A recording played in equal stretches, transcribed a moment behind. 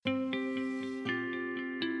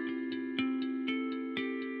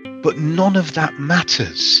But none of that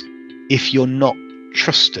matters if you're not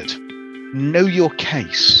trusted. Know your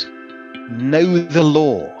case. Know the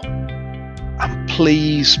law. And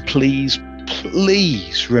please, please,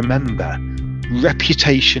 please remember,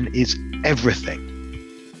 reputation is everything.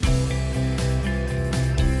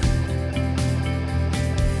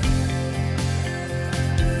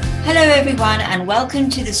 Hello everyone, and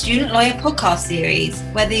welcome to the Student Lawyer podcast series.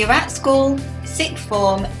 Whether you're at school, sixth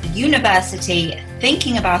form, university,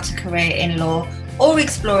 thinking about a career in law, or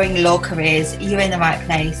exploring law careers, you're in the right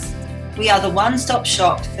place. We are the one-stop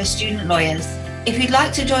shop for student lawyers. If you'd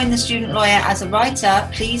like to join the Student Lawyer as a writer,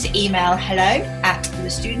 please email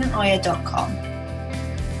hello@thestudentlawyer.com.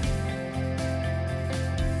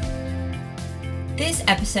 This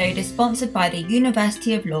episode is sponsored by the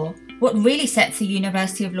University of Law. What really sets the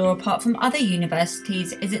University of Law apart from other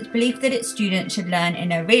universities is its belief that its students should learn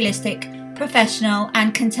in a realistic, professional,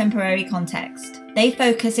 and contemporary context. They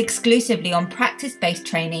focus exclusively on practice-based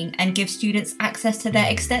training and give students access to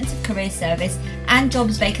their extensive career service and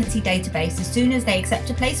jobs vacancy database as soon as they accept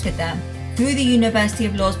a place with them. Through the University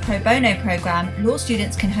of Law's Pro Bono program, law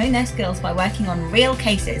students can hone their skills by working on real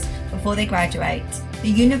cases before they graduate. The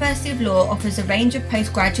University of Law offers a range of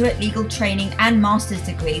postgraduate legal training and master's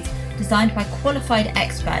degrees designed by qualified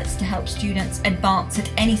experts to help students advance at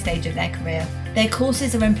any stage of their career. Their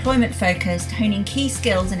courses are employment-focused, honing key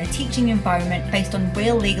skills in a teaching environment based on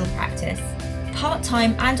real legal practice.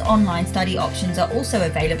 Part-time and online study options are also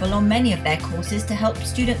available on many of their courses to help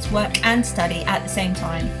students work and study at the same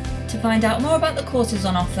time. To find out more about the courses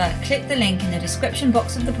on offer, click the link in the description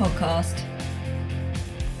box of the podcast.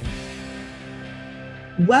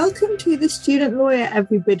 Welcome to the Student Lawyer,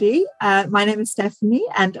 everybody. My name is Stephanie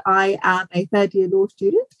and I am a third-year law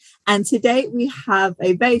student. And today we have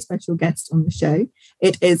a very special guest on the show.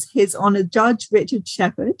 It is His Honour Judge Richard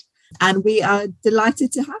Shepherd, and we are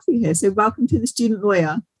delighted to have you here. So welcome to the Student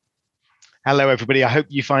Lawyer. Hello, everybody. I hope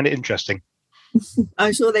you find it interesting.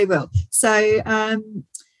 I'm sure they will. So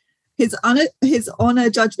His Honour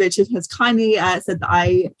Judge Richard has kindly said that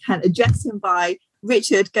I can address him by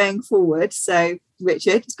Richard going forward. So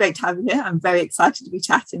Richard, it's great to have you here. I'm very excited to be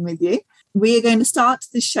chatting with you. We are going to start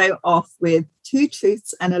the show off with Two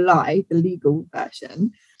Truths and a Lie, the legal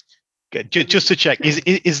version. Good. Just to check,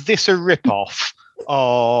 is this a rip-off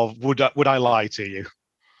of Would I Lie to You?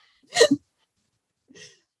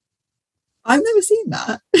 I've never seen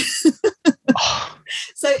that. Oh.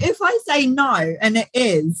 So if I say no and it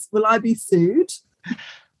is, will I be sued?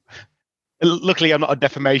 Luckily, I'm not a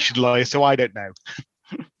defamation lawyer, so I don't know.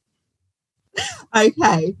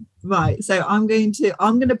 Okay, right. So I'm going to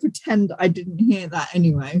pretend I didn't hear that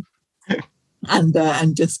anyway, and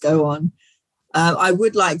just go on. I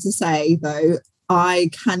would like to say though, I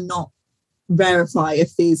cannot verify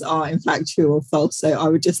if these are in fact true or false. So I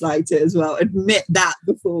would just like to as well admit that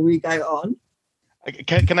before we go on.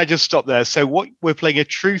 Can I just stop there? So what we're playing a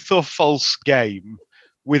truth or false game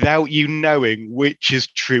without you knowing which is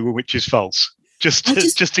true and which is false, just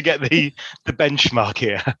to get the benchmark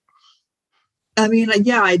here. I mean, like,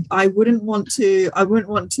 yeah, I wouldn't want to,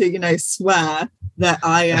 swear that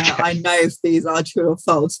I know if these are true or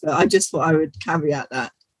false, but I just thought I would caveat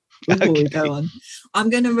that before we go on. I'm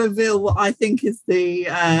going to reveal what I think is the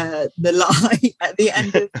lie at the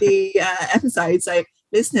end of the episode. So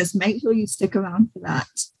listeners, make sure you stick around for that.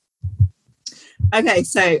 Okay,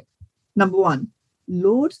 so number one,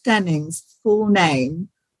 Lord Denning's full name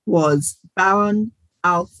was Baron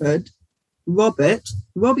Alfred Robert,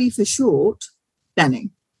 Robbie for short,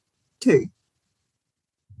 Denning. 2.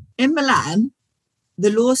 In Milan,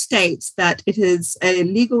 the law states that it is a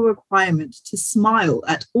legal requirement to smile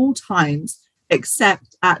at all times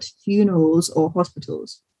except at funerals or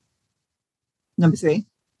hospitals. Number 3.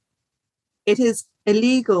 It is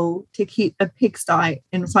illegal to keep a pigsty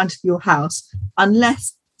in front of your house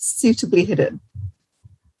unless suitably hidden.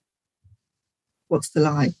 What's the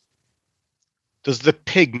lie? Does the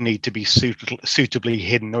pig need to be suitably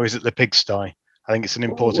hidden, or is it the pigsty? I think it's an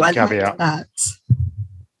important caveat. That.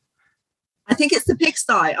 I think it's the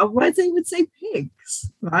pigsty. Otherwise, they would say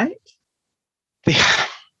pigs, right?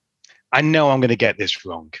 I know I'm going to get this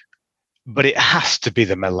wrong, but it has to be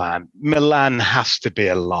the Milan. Milan has to be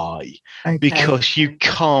a lie, okay, because you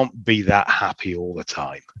can't be that happy all the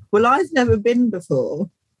time. Well, I've never been before.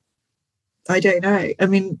 I don't know. I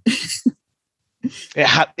mean,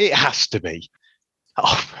 it has to be.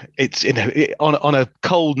 Oh, it's on a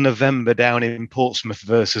cold November down in Portsmouth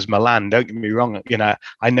versus Milan. Don't get me wrong.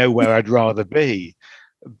 I know where I'd rather be,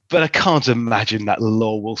 but I can't imagine that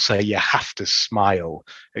law will say you have to smile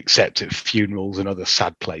except at funerals and other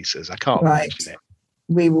sad places. I can't imagine it.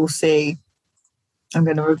 We will see. I'm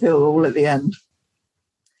going to reveal all at the end.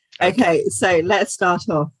 Okay, so let's start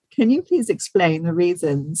off. Can you please explain the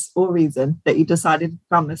reason that you decided to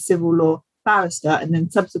become a civil law barrister and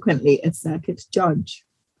then subsequently a circuit judge?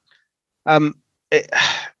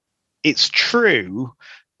 It's true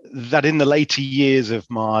that in the later years of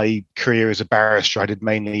my career as a barrister, I did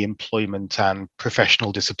mainly employment and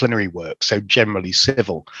professional disciplinary work, so generally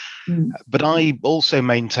civil. But I also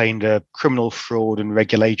maintained a criminal fraud and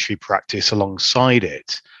regulatory practice alongside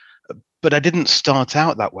it. But I didn't start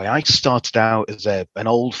out that way. I started out as an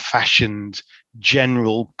old-fashioned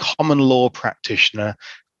general common law practitioner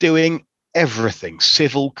doing everything: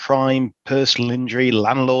 civil, crime, personal injury,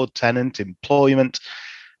 landlord, tenant, employment.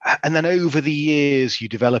 And then over the years, you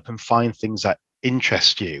develop and find things that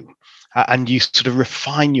interest you, and you sort of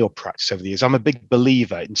refine your practice over the years. I'm a big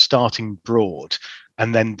believer in starting broad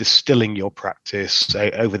and then distilling your practice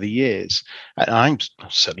over the years. And I'm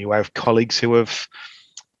certainly aware of colleagues who have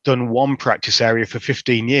done one practice area for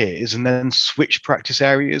 15 years and then switched practice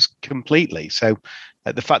areas completely. So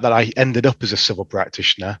the fact that I ended up as a civil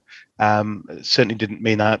practitioner certainly didn't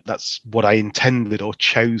mean that that's what I intended or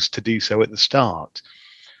chose to do so at the start.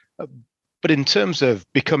 But in terms of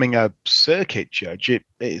becoming a circuit judge,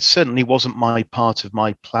 it certainly wasn't my part of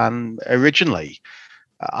my plan originally.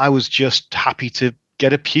 I was just happy to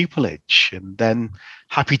get a pupillage and then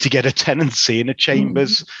happy to get a tenancy in a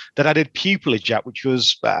chambers that I did pupillage at, which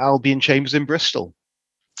was Albion Chambers in Bristol.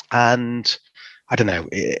 And I don't know,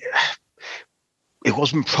 it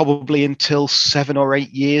wasn't probably until 7 or 8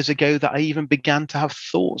 years ago that I even began to have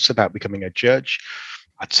thoughts about becoming a judge.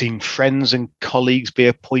 I'd seen friends and colleagues be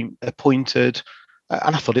appointed,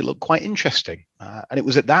 and I thought it looked quite interesting. And it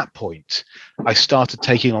was at that point I started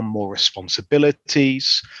taking on more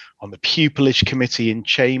responsibilities on the pupillage committee in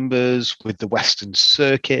Chambers with the Western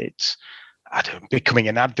Circuit, becoming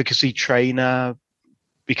an advocacy trainer,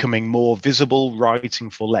 becoming more visible,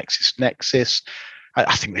 writing for LexisNexis.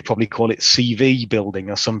 I think they probably call it CV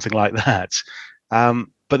building or something like that.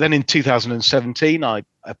 But then in 2017, I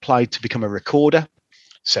applied to become a recorder.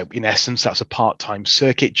 So in essence, that's a part-time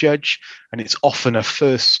circuit judge, and it's often a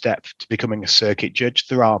first step to becoming a circuit judge.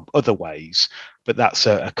 There are other ways, but that's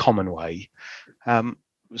a common way.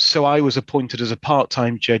 So I was appointed as a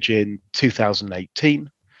part-time judge in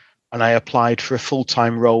 2018, and I applied for a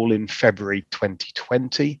full-time role in February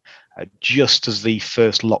 2020, just as the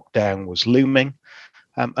first lockdown was looming.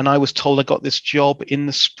 And I was told I got this job in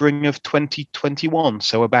the spring of 2021,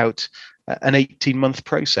 so about an 18-month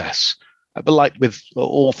process. But like with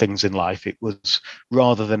all things in life, it was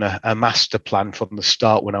rather than a master plan from the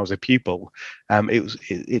start when I was a pupil.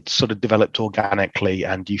 It sort of developed organically,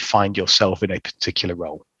 and you find yourself in a particular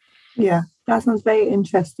role. Yeah, that sounds very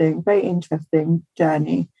interesting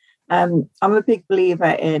journey. I'm a big believer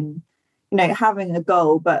in, having a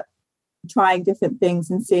goal, but trying different things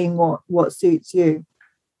and seeing what suits you.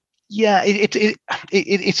 Yeah,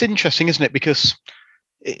 it's interesting, isn't it? Because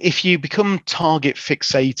if you become target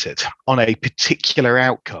fixated on a particular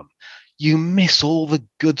outcome, you miss all the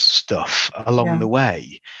good stuff along the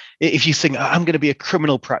way. If you think, I'm going to be a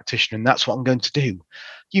criminal practitioner and that's what I'm going to do,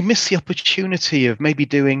 you miss the opportunity of maybe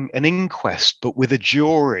doing an inquest, but with a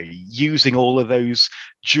jury, using all of those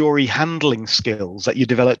jury handling skills that you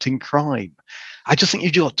developed in crime. I just think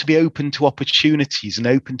you've got to be open to opportunities and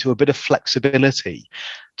open to a bit of flexibility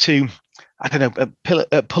to,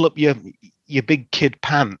 pull up your big kid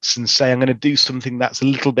pants and say, I'm going to do something that's a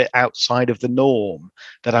little bit outside of the norm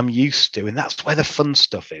that I'm used to. And that's where the fun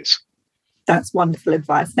stuff is. That's wonderful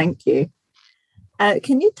advice. Thank you.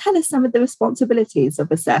 Can you tell us some of the responsibilities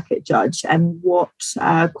of a circuit judge and what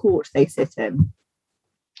court they sit in?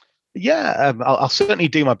 Yeah, I'll certainly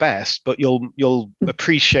do my best, but you'll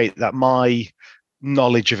appreciate that my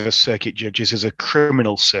knowledge of a circuit judge is as a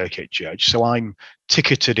criminal circuit judge. So I'm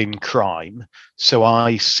ticketed in crime. So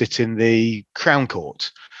I sit in the Crown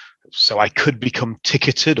Court. So I could become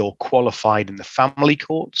ticketed or qualified in the family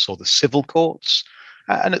courts or the civil courts.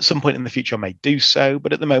 And at some point in the future, I may do so.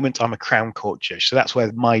 But at the moment, I'm a Crown Court judge. So that's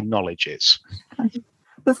where my knowledge is.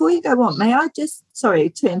 Before you go on, may I just,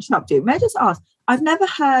 sorry to interrupt you, may I just ask, I've never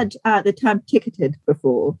heard the term ticketed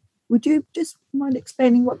before. Would you just mind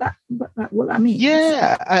explaining what that means?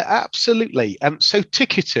 Yeah, absolutely. So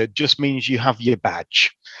ticketed just means you have your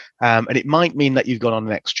badge. And it might mean that you've gone on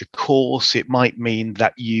an extra course. It might mean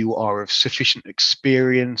that you are of sufficient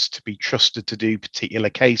experience to be trusted to do particular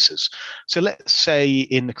cases. So let's say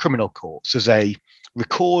in the criminal courts, as a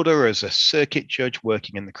recorder, as a circuit judge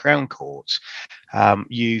working in the Crown Court,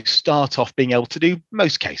 you start off being able to do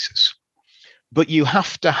most cases. But you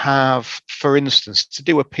have to have, for instance, to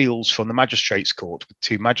do appeals from the magistrates' court with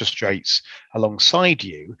two magistrates alongside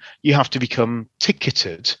you, you have to become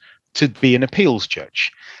ticketed to be an appeals judge.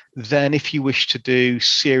 Then, if you wish to do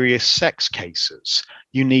serious sex cases,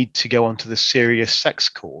 you need to go onto the serious sex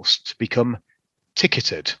course to become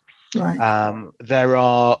ticketed. Right. There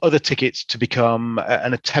are other tickets to become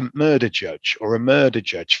an attempt murder judge or a murder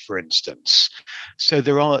judge, for instance. So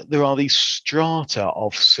there are these strata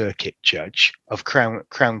of circuit judge, of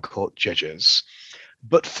crown court judges.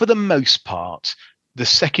 But for the most part, the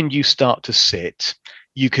second you start to sit,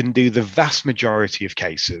 you can do the vast majority of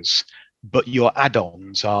cases, but your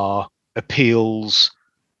add-ons are appeals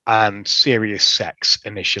and serious sex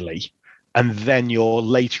initially. And then your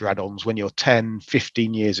later add-ons, when you're 10,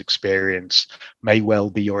 15 years experience, may well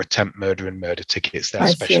be your attempt murder and murder tickets. They're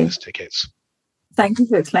specialist tickets. Thank you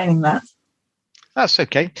for explaining that. That's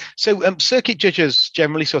okay. So circuit judges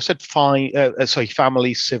generally, so I said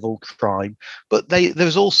family, civil, crime, but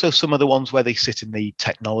there's also some other ones where they sit in the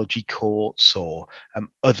technology courts or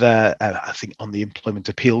other, I think on the Employment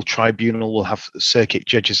Appeal Tribunal will have circuit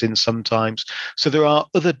judges in sometimes. So there are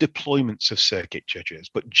other deployments of circuit judges,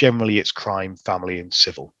 but generally it's crime, family and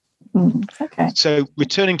civil. Okay. So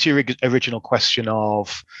returning to your original question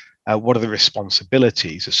of what are the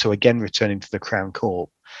responsibilities? So again, returning to the Crown Court.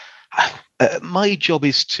 My job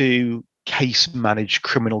is to case manage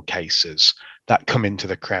criminal cases that come into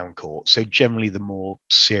the Crown Court. So generally the more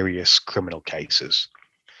serious criminal cases.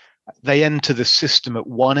 They enter the system at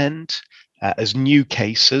one end as new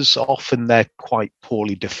cases. Often they're quite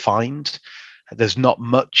poorly defined. There's not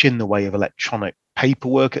much in the way of electronic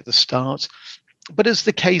paperwork at the start. But as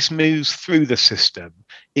the case moves through the system,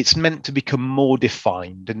 it's meant to become more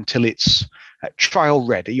defined until it's trial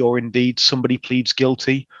ready, or indeed somebody pleads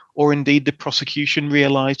guilty, or indeed the prosecution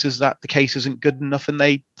realizes that the case isn't good enough and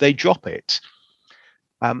they drop it.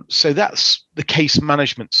 So that's the case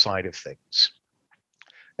management side of things.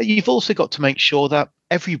 You've also got to make sure that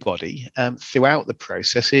everybody throughout the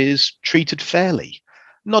process is treated fairly.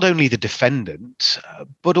 Not only the defendant,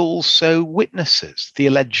 but also witnesses, the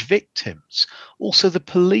alleged victims, also the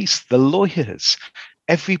police, the lawyers,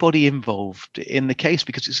 everybody involved in the case,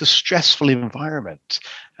 because it's a stressful environment.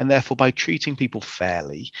 And therefore, by treating people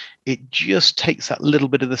fairly, it just takes that little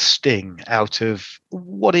bit of the sting out of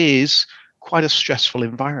what is quite a stressful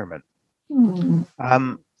environment.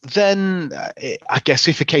 Then I guess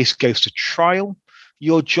if a case goes to trial,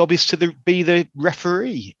 your job is to be the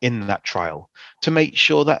referee in that trial, to make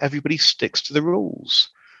sure that everybody sticks to the rules,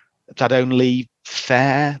 that only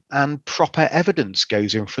fair and proper evidence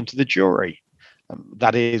goes in front of the jury.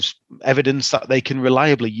 That is evidence that they can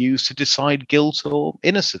reliably use to decide guilt or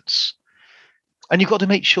innocence. And you've got to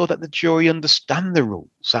make sure that the jury understand the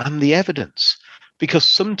rules and the evidence, because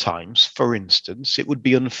sometimes, for instance, it would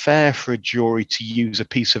be unfair for a jury to use a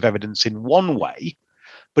piece of evidence in one way,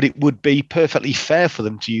 but it would be perfectly fair for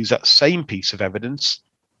them to use that same piece of evidence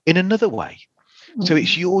in another way. So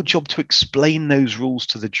it's your job to explain those rules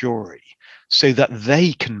to the jury so that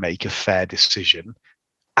they can make a fair decision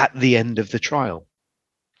at the end of the trial.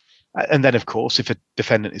 And then, of course, if a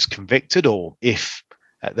defendant is convicted, or if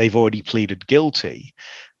they've already pleaded guilty,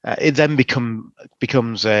 it then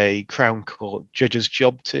becomes a Crown Court judge's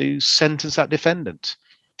job to sentence that defendant.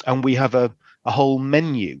 And we have a whole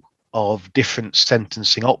menu of different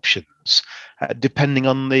sentencing options, depending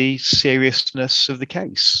on the seriousness of the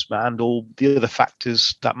case and all the other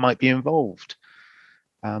factors that might be involved.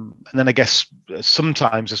 And then I guess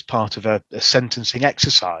sometimes as part of a sentencing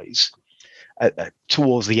exercise,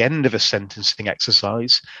 towards the end of a sentencing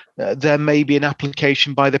exercise, there may be an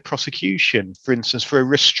application by the prosecution, for instance, for a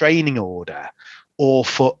restraining order, or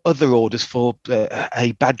for other orders for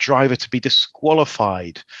a bad driver to be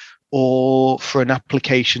disqualified, or for an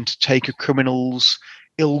application to take a criminal's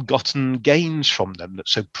ill-gotten gains from them,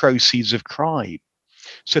 so proceeds of crime.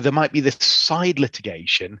 So there might be this side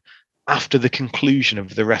litigation after the conclusion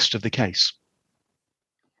of the rest of the case.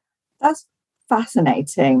 That's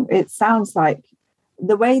fascinating. It sounds like,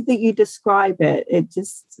 the way that you describe it,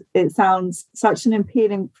 it sounds such an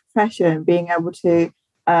appealing profession, being able to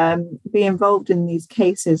be involved in these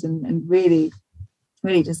cases and really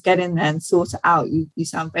just get in there and sort it out. You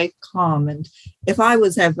sound very calm. And if I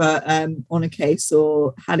was ever on a case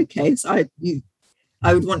or had a case, I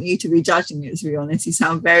would want you to be judging it, to be honest. You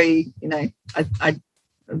sound very, I'm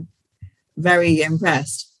very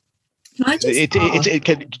impressed. Can I just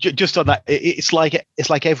just on that, it's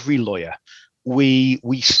like every lawyer. We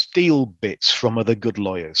steal bits from other good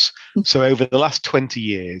lawyers. So over the last 20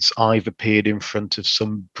 years, I've appeared in front of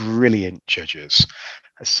some brilliant judges.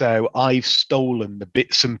 So I've stolen the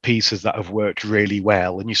bits and pieces that have worked really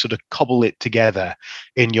well, and you sort of cobble it together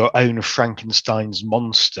in your own Frankenstein's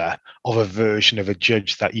monster of a version of a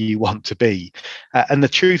judge that you want to be. And the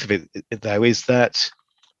truth of it, though, is that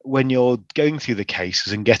when you're going through the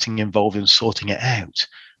cases and getting involved in sorting it out,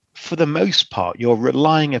 for the most part, you're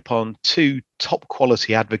relying upon two top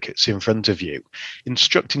quality advocates in front of you,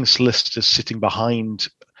 instructing solicitors sitting behind,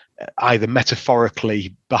 either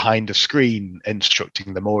metaphorically behind a screen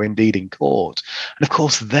instructing them, or indeed in court. And of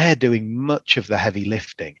course, they're doing much of the heavy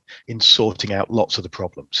lifting in sorting out lots of the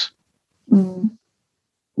problems. Mm.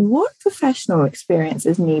 What professional experience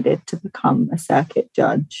is needed to become a circuit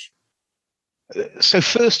judge? So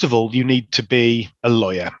first of all, you need to be a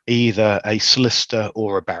lawyer, either a solicitor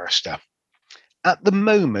or a barrister. At the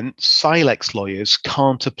moment, Silex lawyers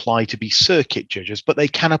can't apply to be circuit judges, but they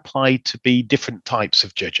can apply to be different types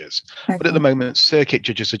of judges. Okay. But at the moment, circuit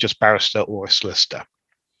judges are just barrister or a solicitor.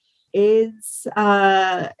 Is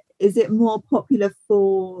it more popular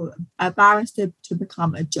for a barrister to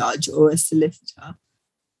become a judge or a solicitor?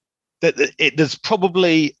 There's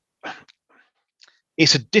probably,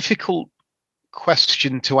 it's a difficult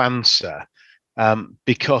question to answer,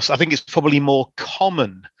 because I think it's probably more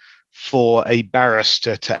common for a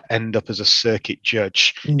barrister to end up as a circuit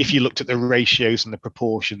judge if you looked at the ratios and the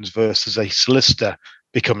proportions versus a solicitor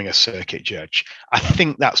becoming a circuit judge. I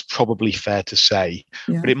think that's probably fair to say.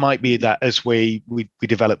 Yeah. But it might be that as we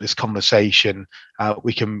develop this conversation,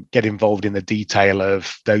 we can get involved in the detail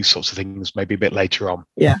of those sorts of things maybe a bit later on.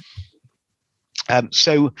 Yeah.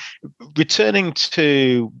 So returning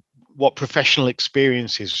to what professional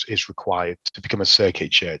experience is required to become a circuit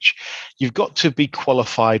judge, you've got to be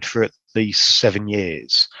qualified for at least 7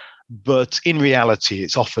 years. But in reality,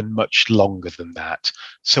 it's often much longer than that.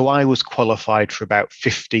 So I was qualified for about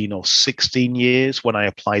 15 or 16 years when I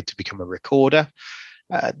applied to become a recorder.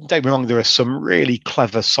 Don't get me wrong, there are some really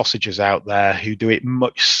clever sausages out there who do it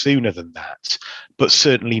much sooner than that, but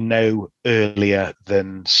certainly no earlier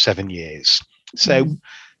than 7 years. So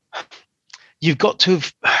you've got to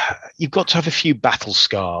have a few battle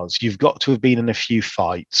scars. You've got to have been in a few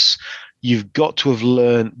fights. You've got to have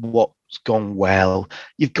learned what's gone well.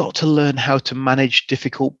 You've got to learn how to manage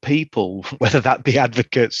difficult people, whether that be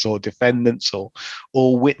advocates or defendants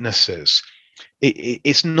or witnesses.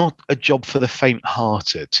 It's not a job for the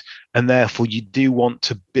faint-hearted, and therefore you do want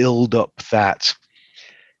to build up that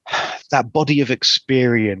body of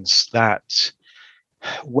experience, that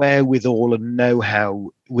wherewithal and know-how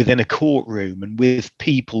within a courtroom and with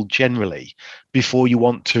people generally before you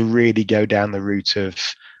want to really go down the route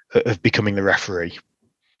of becoming the referee.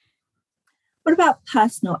 What about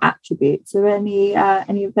personal attributes? Are any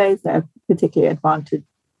of those that are particularly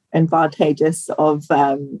advantageous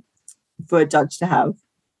for a judge to have?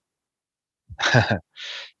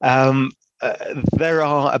 There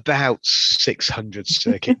are about 600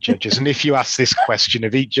 circuit judges, and if you ask this question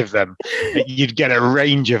of each of them, you'd get a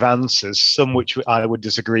range of answers, some which I would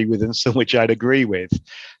disagree with and some which I'd agree with.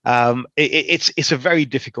 It's a very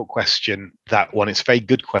difficult question, that one. It's a very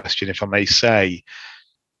good question, if I may say.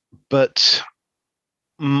 But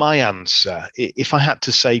my answer, if I had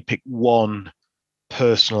to say pick one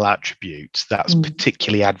personal attribute that's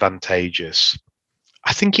particularly advantageous,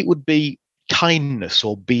 I think it would be kindness,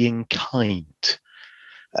 or being kind.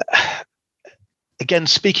 Again,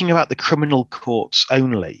 speaking about the criminal courts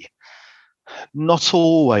only, not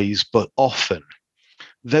always, but often,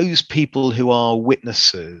 those people who are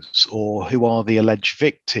witnesses or who are the alleged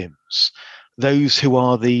victims, those who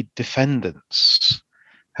are the defendants,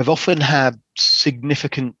 have often had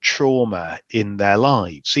significant trauma in their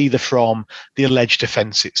lives, either from the alleged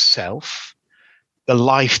offence itself, the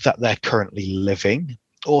life that they're currently living,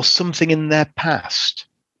 or something in their past.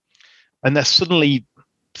 And they're suddenly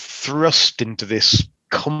thrust into this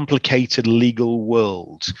complicated legal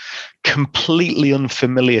world, completely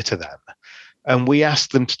unfamiliar to them. And we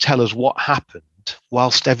ask them to tell us what happened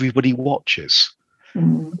whilst everybody watches.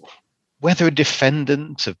 Whether a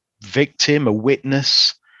defendant, a victim, a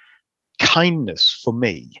witness, kindness for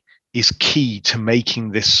me is key to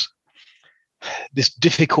making this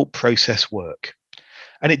difficult process work.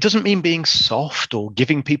 And it doesn't mean being soft or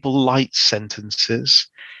giving people light sentences.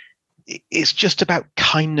 It's just about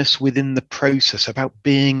kindness within the process, about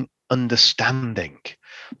being understanding.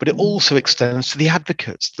 But it also extends to the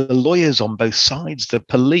advocates, the lawyers on both sides, the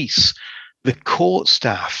police, the court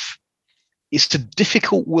staff. It's a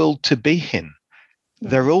difficult world to be in.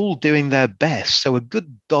 They're all doing their best. So a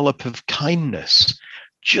good dollop of kindness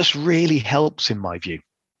just really helps, in my view.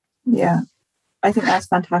 Yeah, I think that's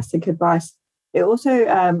fantastic advice. It also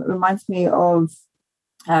reminds me of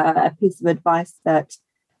a piece of advice that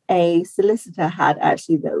a solicitor had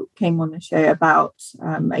actually that came on the show about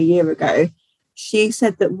a year ago. She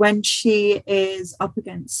said that when she is up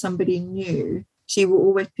against somebody new, she will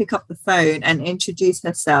always pick up the phone and introduce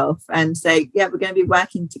herself and say, yeah, we're going to be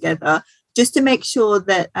working together, just to make sure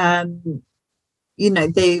that,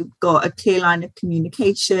 they've got a clear line of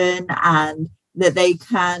communication and that they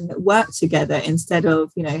can work together instead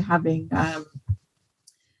of, having,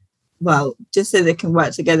 just so they can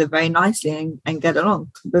work together very nicely and get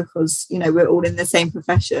along, because, we're all in the same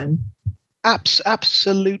profession.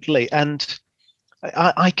 Absolutely. And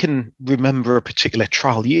I can remember a particular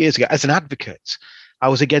trial years ago. As an advocate, I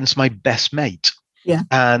was against my best mate. Yeah.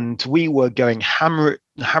 And we were going hammer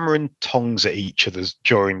and tongs at each other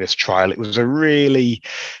during this trial. It was a really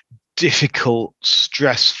difficult,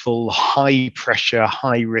 stressful, high pressure,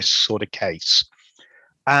 high risk sort of case.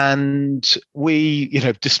 And we,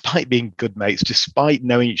 despite being good mates, despite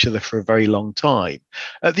knowing each other for a very long time,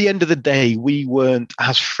 at the end of the day, we weren't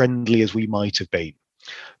as friendly as we might have been.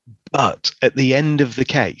 But at the end of the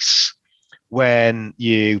case, when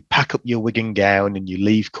you pack up your wig and gown and you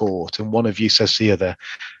leave court and one of you says to the other,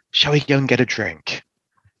 shall we go and get a drink?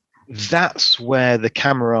 That's where the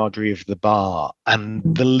camaraderie of the bar and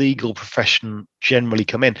the legal profession generally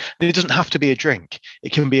come in. And it doesn't have to be a drink.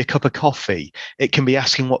 It can be a cup of coffee. It can be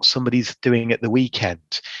asking what somebody's doing at the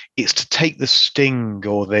weekend. It's to take the sting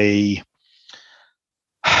or the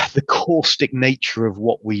caustic nature of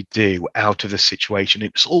what we do out of the situation.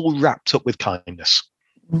 It's all wrapped up with kindness.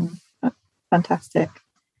 Fantastic.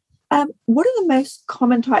 What are the most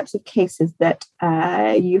common types of cases that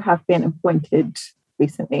you have been appointed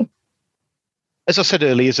recently? As I said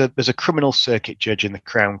earlier, as a criminal circuit judge in the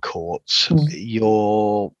Crown Courts,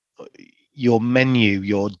 your menu,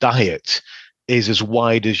 your diet is as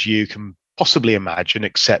wide as you can possibly imagine,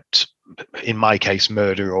 except in my case,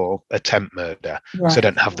 murder or attempt murder. Right. So I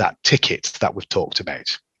don't have that ticket that we've talked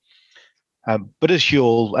about. But as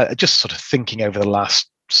you're just sort of thinking over the last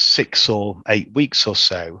 6 or 8 weeks or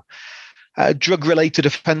so, drug-related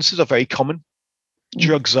offences are very common.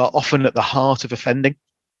 Drugs are often at the heart of offending,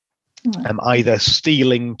 either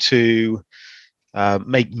stealing to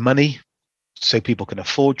make money so people can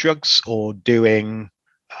afford drugs, or doing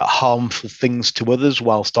harmful things to others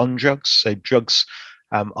whilst on drugs. So drugs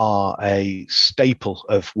are a staple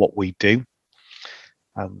of what we do.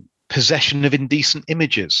 Possession of indecent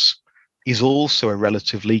images is also a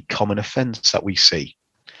relatively common offence that we see.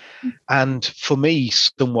 And for me,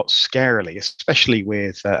 somewhat scarily, especially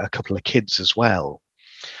with a couple of kids as well,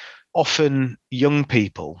 often young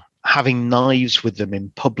people having knives with them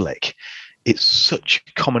in public, it's such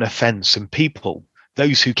a common offence, and people,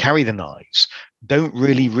 those who carry the knives, don't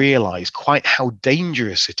really realise quite how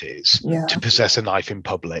dangerous it is to possess a knife in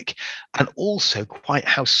public, and also quite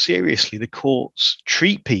how seriously the courts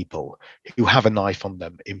treat people who have a knife on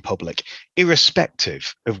them in public,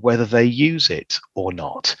 irrespective of whether they use it or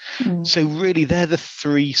not. So really, they're the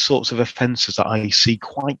 3 sorts of offences that I see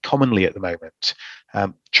quite commonly at the moment: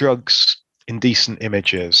 drugs, indecent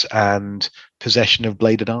images, and possession of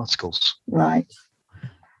bladed articles. Right.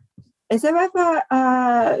 Is there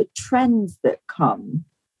ever trends that come?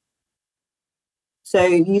 So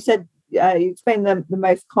you said you explained the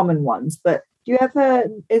most common ones, but is there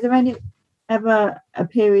ever a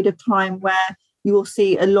period of time where you will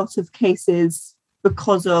see a lot of cases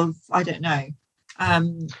because of, I don't know,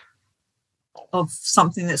 of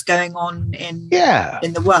something that's going on in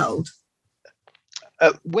the world?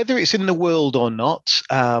 Whether it's in the world or not,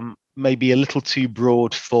 maybe a little too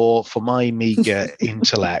broad for my meager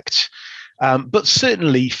intellect. But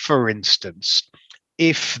certainly, for instance,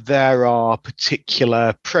 if there are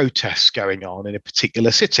particular protests going on in a particular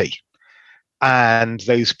city, and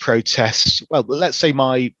those protests, well, let's say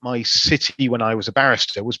my city when I was a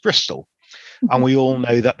barrister was Bristol, and we all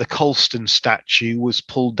know that the Colston statue was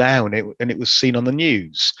pulled down and it was seen on the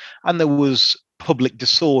news, and there was public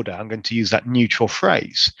disorder. I'm going to use that neutral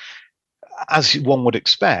phrase. As one would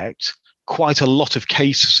expect, quite a lot of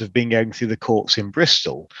cases have been going through the courts in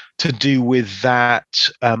Bristol to do with that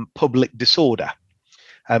public disorder.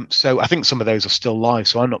 So I think some of those are still live,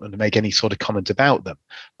 so I'm not going to make any sort of comment about them.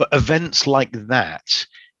 But events like that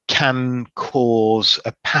can cause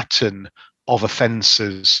a pattern of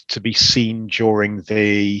offences to be seen during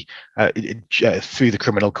through the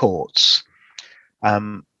criminal courts.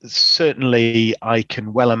 Certainly, I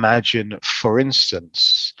can well imagine, for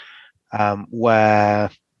instance, where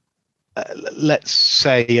let's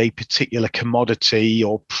say a particular commodity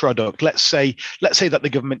or product, let's say that the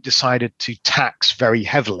government decided to tax very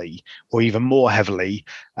heavily or even more heavily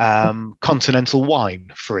continental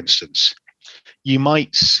wine, for instance. you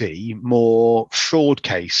might see more fraud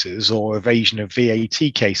cases or evasion of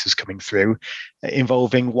VAT cases coming through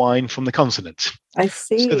involving wine from the continent. I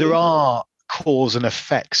see. So there are cause and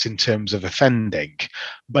effects in terms of offending,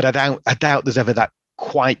 but I doubt there's ever that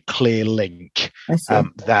quite clear link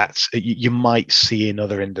that you might see in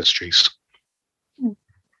other industries.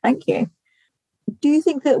 Thank you. Do you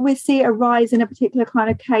think that we see a rise in a particular kind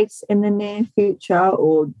of case in the near future,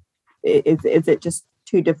 or is it just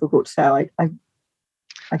too difficult to say?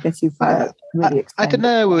 I guess you've really explained. I don't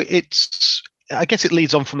know. I guess it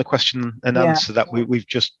leads on from the question and answer that we've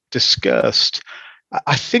just discussed.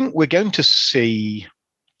 I think we're going to see,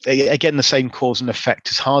 again, the same cause and effect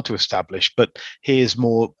is hard to establish, but here's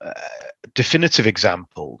more definitive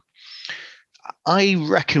example. I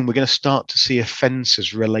reckon we're going to start to see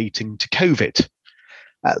offences relating to COVID.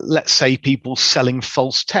 Let's say people selling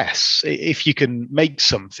false tests. If you can make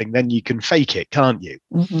something, then you can fake it, can't you?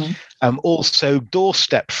 Mm-hmm. Also,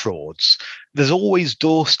 doorstep frauds. There's always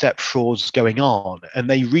doorstep frauds going on, and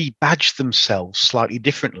they rebadge themselves slightly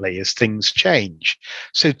differently as things change.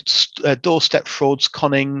 So doorstep frauds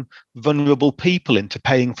conning vulnerable people into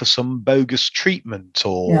paying for some bogus treatment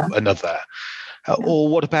or another. Or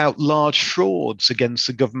what about large frauds against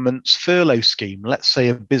the government's furlough scheme? Let's say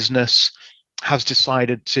a business has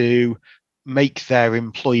decided to make their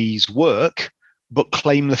employees work, but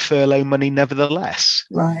claim the furlough money nevertheless.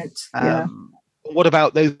 Right. What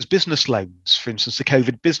about those business loans? For instance, the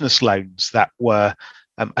COVID business loans that were,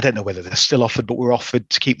 I don't know whether they're still offered, but were offered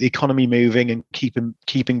to keep the economy moving and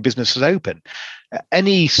keeping businesses open.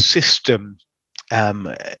 Any system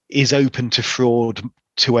is open to fraud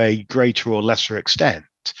to a greater or lesser extent.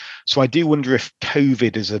 So I do wonder if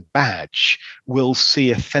COVID as a badge will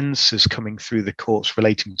see offences coming through the courts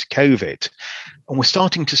relating to COVID. And we're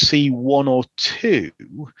starting to see one or two,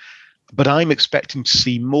 but I'm expecting to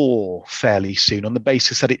see more fairly soon on the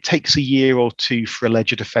basis that it takes a year or two for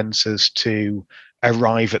alleged offences to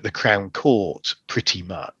arrive at the Crown Court, pretty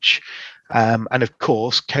much. And of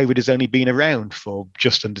course, COVID has only been around for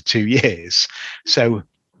just under 2 years. So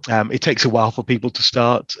it takes a while for people to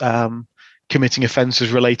start committing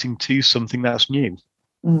offences relating to something that's new.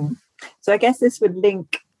 So I guess this would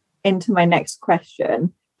link into my next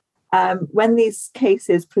question. When these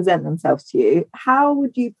cases present themselves to you, how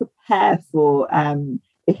would you prepare for a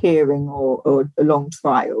hearing or a long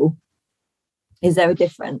trial? Is there a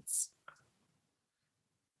difference?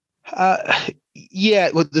 Well,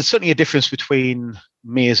 there's certainly a difference between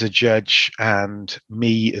me as a judge and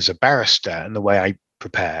me as a barrister and the way I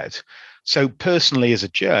prepared. So personally, as a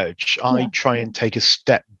judge, I try and take a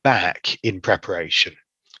step back in preparation.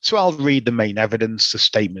 So I'll read the main evidence, the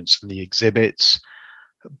statements and the exhibits.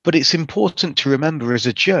 But it's important to remember as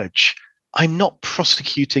a judge, I'm not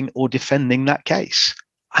prosecuting or defending that case.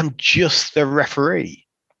 I'm just the referee.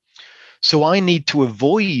 So I need to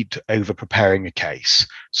avoid over-preparing a case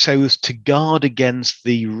so as to guard against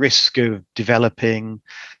the risk of developing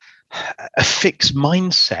a fixed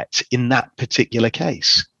mindset in that particular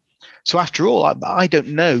case. So after all, I don't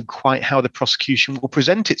know quite how the prosecution will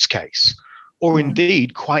present its case, or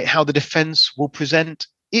indeed quite how the defence will present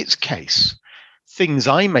its case. Things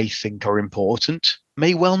I may think are important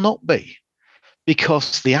may well not be,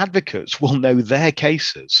 because the advocates will know their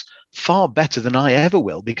cases far better than I ever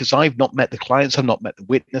will, because I've not met the clients, I've not met the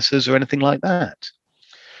witnesses or anything like that.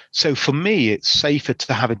 So for me, it's safer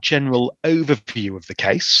to have a general overview of the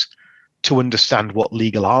case, to understand what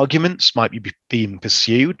legal arguments might be being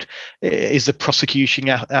pursued. Is the prosecution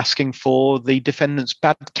asking for the defendant's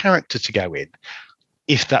bad character to go in?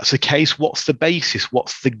 If that's the case, what's the basis?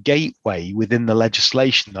 What's the gateway within the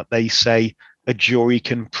legislation that they say a jury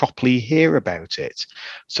can properly hear about it?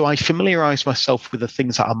 So I familiarise myself with the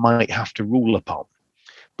things that I might have to rule upon.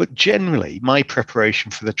 But generally, my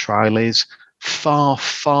preparation for the trial is far,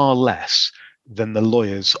 far less than the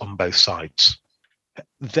lawyers on both sides.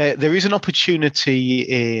 There is an opportunity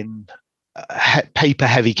in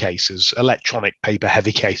paper-heavy cases, electronic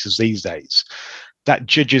paper-heavy cases these days, that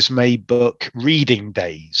judges may book reading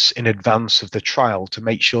days in advance of the trial to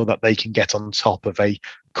make sure that they can get on top of a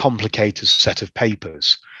complicated set of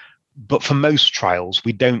papers. But for most trials,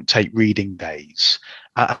 we don't take reading days.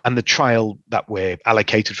 And the trial that we're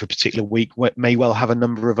allocated for a particular week may well have a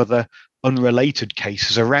number of other unrelated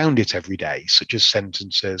cases around it every day, such as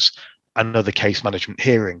sentences and other case management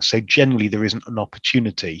hearings. So generally, there isn't an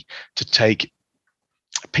opportunity to take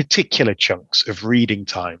particular chunks of reading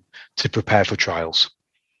time to prepare for trials.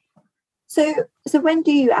 So when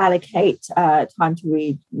do you allocate time to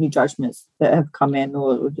read new judgments that have come in,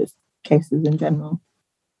 or just cases in general?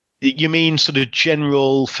 You mean sort of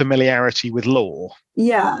general familiarity with law?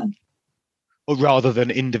 Yeah. or rather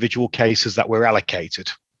than individual cases that were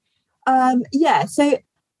allocated? Yeah. So,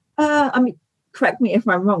 I mean, correct me if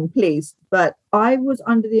I'm wrong, please, but I was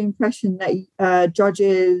under the impression that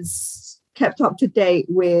judges kept up to date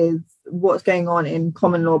with what's going on in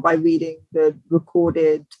common law by reading the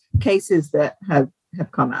recorded cases that have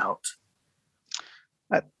come out.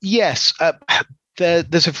 Yes,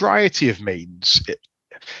 there's a variety of means.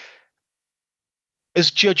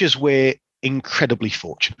 As judges, we're incredibly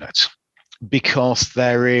fortunate because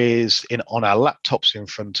there is, on our laptops in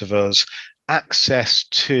front of us, access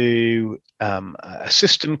to a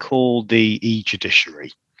system called the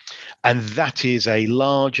e-judiciary. And that is a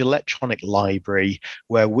large electronic library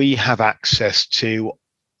where we have access to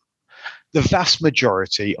the vast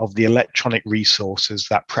majority of the electronic resources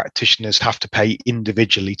that practitioners have to pay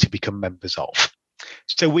individually to become members of.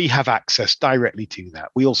 So we have access directly to that.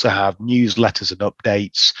 We also have newsletters and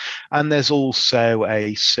updates. And there's also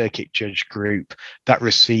a circuit judge group that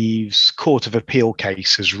receives Court of Appeal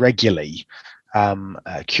cases regularly,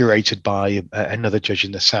 curated by another judge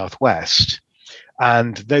in the Southwest.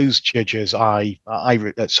 And those judges,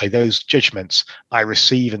 let's say those judgments, I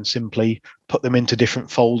receive and simply put them into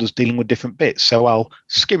different folders dealing with different bits. So I'll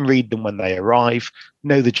skim read them when they arrive,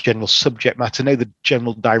 know the general subject matter, know the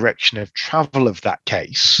general direction of travel of that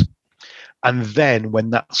case. And then when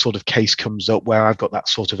that sort of case comes up where I've got that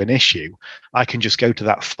sort of an issue, I can just go to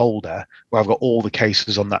that folder where I've got all the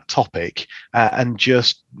cases on that topic and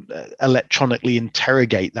just electronically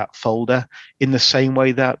interrogate that folder in the same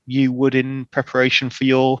way that you would in preparation for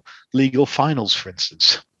your legal finals, for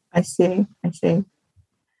instance. I see.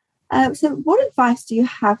 So what advice do you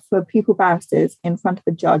have for pupil barristers in front of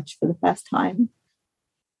a judge for the first time?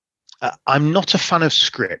 I'm not a fan of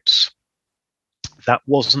scripts. That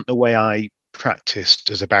wasn't the way I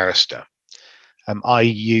practiced as a barrister. I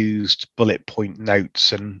used bullet point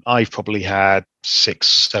notes, and I've probably had 6,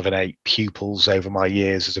 7, 8 pupils over my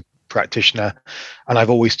years as a practitioner, and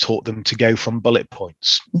I've always taught them to go from bullet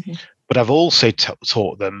points. Mm-hmm. But I've also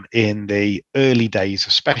taught them in the early days,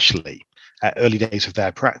 especially early days of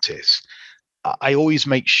their practice, I always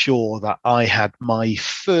make sure that I had my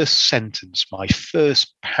first sentence, my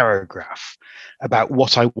first paragraph about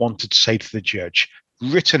what I wanted to say to the judge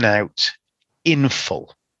written out in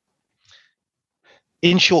full.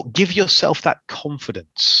 In short, give yourself that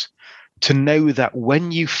confidence to know that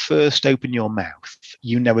when you first open your mouth,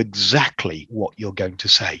 you know exactly what you're going to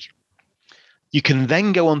say. You can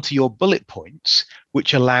then go on to your bullet points,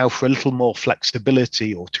 which allow for a little more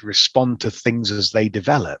flexibility or to respond to things as they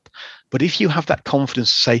develop. But if you have that confidence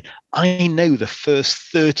to say, I know the first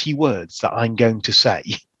 30 words that I'm going to say,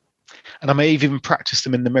 and I may even practice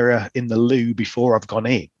them in the mirror in the loo before I've gone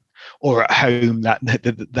in, or at home,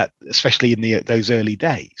 that especially in those early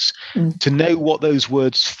days, to know what those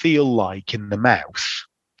words feel like in the mouth,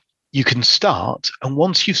 you can start. And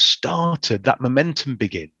once you've started, that momentum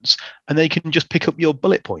begins, and then you can just pick up your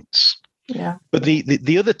bullet points. Yeah. But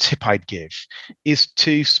the other tip I'd give is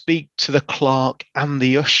to speak to the clerk and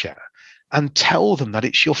the usher and tell them that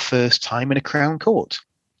it's your first time in a Crown Court.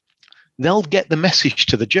 They'll get the message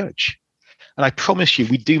to the judge. And I promise you,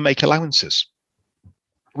 we do make allowances.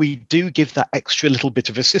 We do give that extra little bit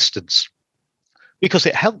of assistance because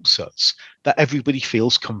it helps us that everybody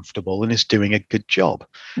feels comfortable and is doing a good job.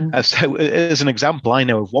 So as an example, I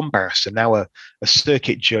know of one barrister, now a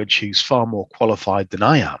circuit judge who's far more qualified than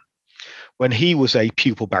I am. When he was a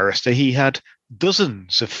pupil barrister, he had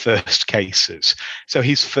dozens of first cases. So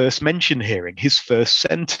his first mention hearing, his first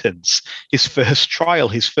sentence, his first trial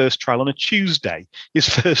on a Tuesday, his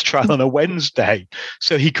first trial on a Wednesday.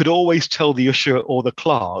 So he could always tell the usher or the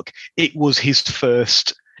clerk it was his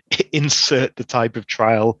first, insert the type of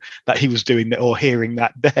trial that he was doing or hearing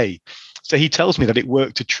that day. So he tells me that it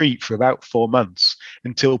worked a treat for about 4 months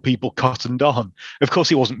until people cottoned on. Of course,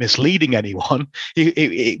 he wasn't misleading anyone.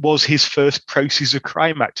 It was his first Proceeds of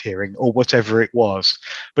Crime Act hearing or whatever it was.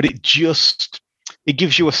 But it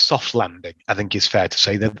gives you a soft landing, I think is fair to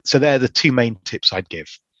say. So they're the two main tips I'd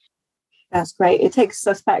give. That's great. It takes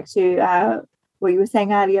us back to what you were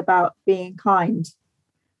saying earlier about being kind.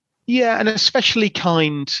 Yeah, and especially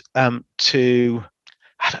kind to...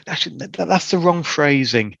 Actually, that's the wrong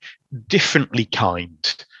phrasing. Differently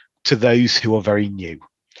kind to those who are very new.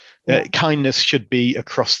 Kindness should be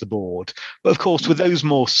across the board. But of course, with those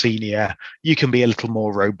more senior, you can be a little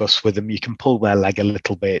more robust with them. You can pull their leg a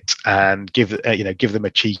little bit and give them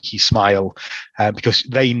a cheeky smile because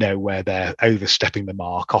they know where they're overstepping the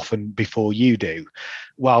mark often before you do.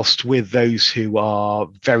 Whilst with those who are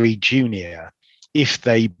very junior, if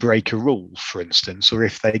they break a rule, for instance, or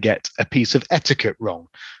if they get a piece of etiquette wrong,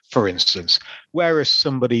 for instance, whereas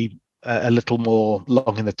somebody a little more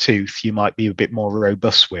long in the tooth, you might be a bit more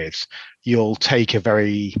robust with. You'll take a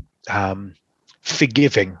very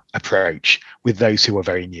forgiving approach with those who are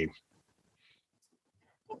very new.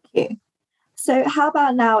 Thank you. So how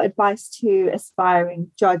about now advice to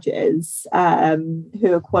aspiring judges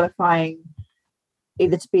who are qualifying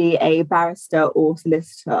either to be a barrister or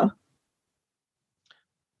solicitor?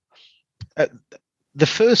 The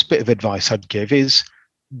first bit of advice I'd give is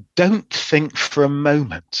don't think for a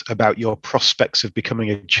moment about your prospects of becoming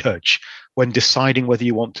a judge when deciding whether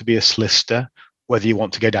you want to be a solicitor, whether you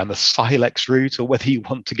want to go down the Silex route, or whether you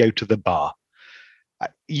want to go to the bar.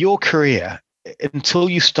 Your career, until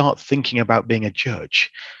you start thinking about being a judge,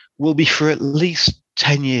 will be for at least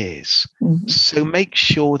 10 years. Mm-hmm. So make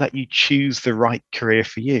sure that you choose the right career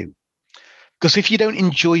for you. Because if you don't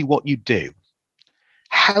enjoy what you do,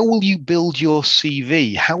 how will you build your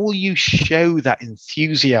CV? How will you show that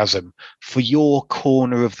enthusiasm for your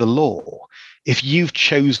corner of the law if you've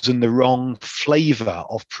chosen the wrong flavor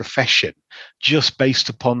of profession just based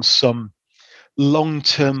upon some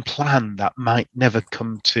long-term plan that might never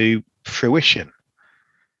come to fruition?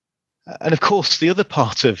 And of course, the other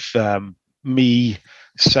part of me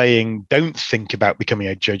saying don't think about becoming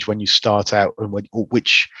a judge when you start out and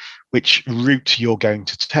which route you're going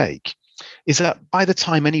to take is that by the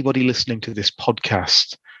time anybody listening to this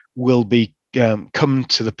podcast will be come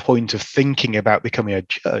to the point of thinking about becoming a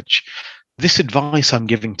judge, this advice I'm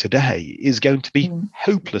giving today is going to be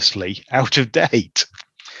hopelessly out of date.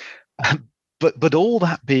 But all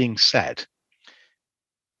that being said,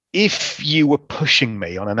 if you were pushing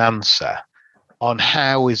me on an answer on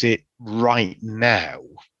how is it right now,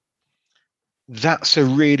 that's a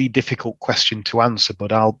really difficult question to answer,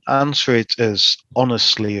 but I'll answer it as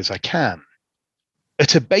honestly as I can.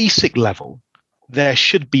 At a basic level, there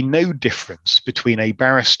should be no difference between a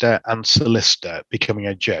barrister and solicitor becoming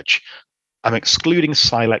a judge. I'm excluding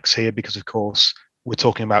Silex here because, of course, we're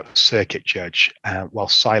talking about circuit judge, while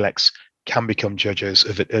Silex can become judges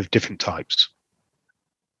of different types.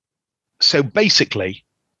 So basically,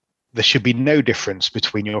 there should be no difference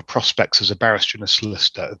between your prospects as a barrister and a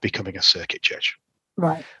solicitor of becoming a circuit judge.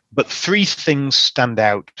 Right. But three things stand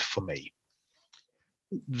out for me.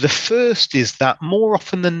 The first is that more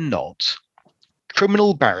often than not,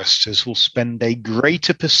 criminal barristers will spend a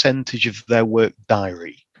greater percentage of their work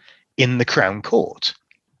diary in the Crown Court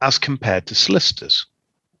as compared to solicitors.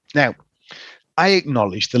 Now, I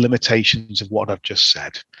acknowledge the limitations of what I've just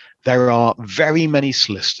said. There are very many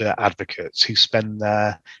solicitor advocates who spend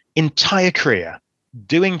their entire career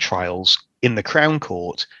doing trials in the Crown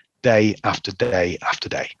Court day after day after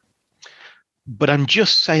day. But I'm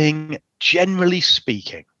just saying, generally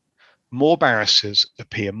speaking, more barristers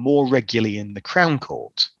appear more regularly in the Crown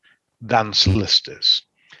Court than solicitors.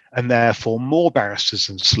 And therefore, more barristers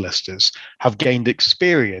and solicitors have gained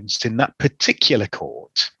experience in that particular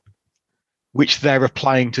court, which they're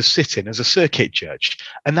applying to sit in as a circuit judge.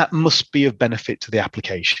 And that must be of benefit to the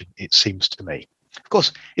application, it seems to me. Of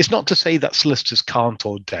course, it's not to say that solicitors can't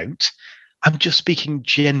or don't. I'm just speaking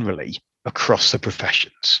generally across the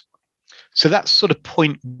professions. So that's sort of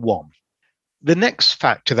point one. The next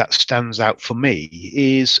factor that stands out for me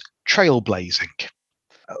is trailblazing.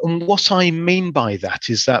 And what I mean by that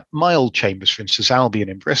is that my old chambers, for instance, Albion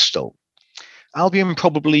in Bristol, Albion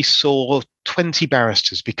probably saw 20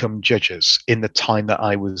 barristers become judges in the time that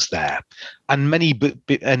I was there, and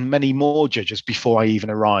many more judges before I even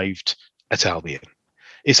arrived at Albion.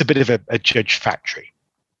 It's a bit of a judge factory.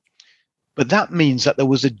 But that means that there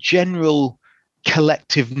was a general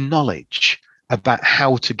collective knowledge about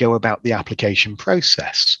how to go about the application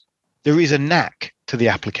process. There is a knack to the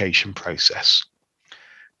application process.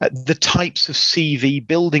 The types of CV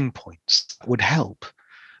building points that would help,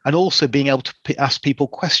 and also being able to ask people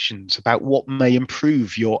questions about what may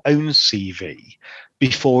improve your own CV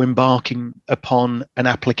before embarking upon an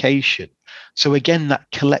application. So again, that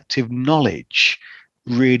collective knowledge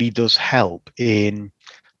really does help in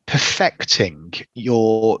perfecting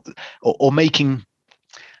your or making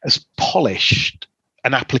as polished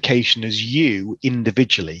an application as you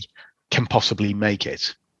individually can possibly make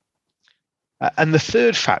it. And the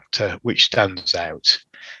third factor which stands out,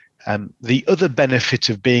 the other benefit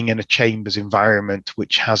of being in a chambers environment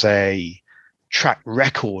which has a track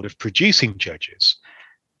record of producing judges,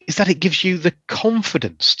 is that it gives you the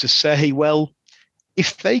confidence to say, well,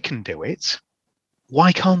 if they can do it,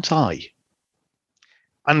 why can't I?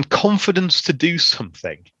 And confidence to do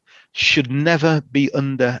something should never be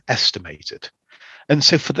underestimated. And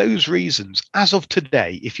so for those reasons, as of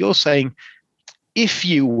today, if you're saying, if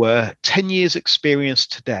you were 10 years experience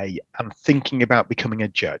today and thinking about becoming a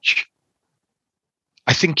judge,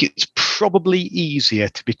 I think it's probably easier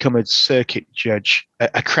to become a circuit judge,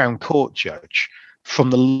 a Crown Court judge, from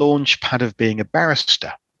the launch pad of being a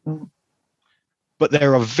barrister. Mm. But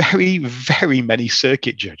there are very, very many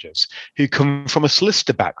circuit judges who come from a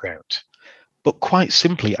solicitor background. But quite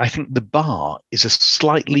simply, I think the bar is a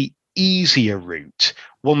slightly easier route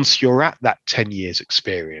once you're at that 10 years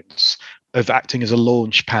experience of acting as a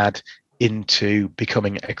launch pad into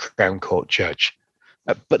becoming a Crown Court judge.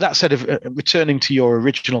 But that said, returning to your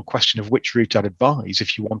original question of which route I'd advise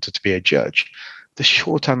if you wanted to be a judge, the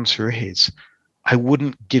short answer is I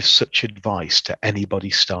wouldn't give such advice to anybody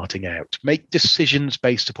starting out. Make decisions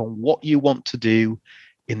based upon what you want to do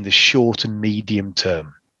in the short and medium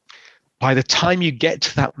term. By the time you get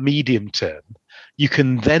to that medium term, you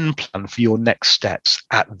can then plan for your next steps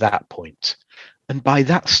at that point. And by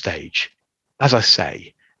that stage, as I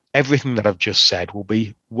say, everything that I've just said will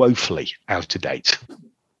be woefully out of date.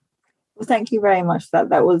 Well, thank you very much for that.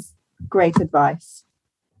 That was great advice.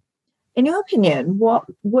 In your opinion, what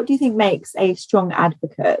do you think makes a strong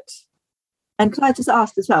advocate? And can I just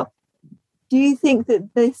ask as well, do you think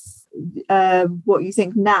that this, what you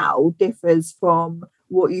think now, differs from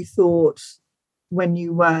what you thought when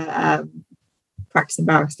you were practicing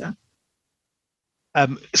barrister?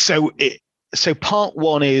 So part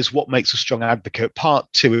one is what makes a strong advocate.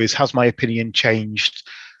 Part two is, has my opinion changed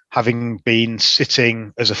having been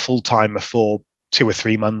sitting as a full-timer for 2 or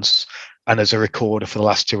 3 months and as a recorder for the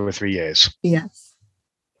last 2 or 3 years? Yes.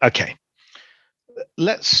 Okay.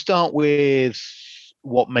 Let's start with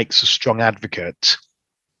what makes a strong advocate.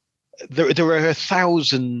 There are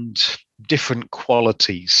 1,000 different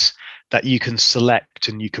qualities that you can select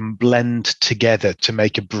and you can blend together to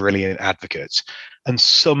make a brilliant advocate. And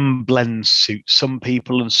some blends suit some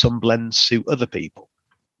people and some blends suit other people.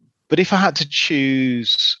 But if I had to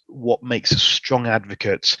choose what makes a strong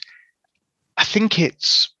advocate, I think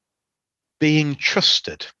it's being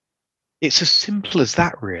trusted. It's as simple as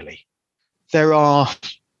that, really. There are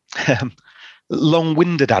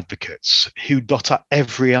long-winded advocates who dot at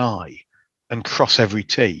every I and cross every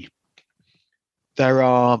T. There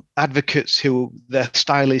are advocates who their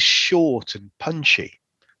style is short and punchy.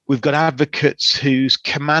 We've got advocates whose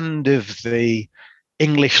command of the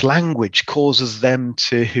English language causes them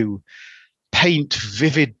to paint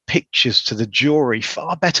vivid pictures to the jury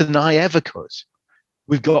far better than I ever could.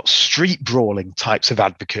 We've got street brawling types of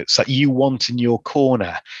advocates that you want in your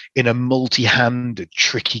corner in a multi-handed,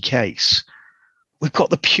 tricky case. We've got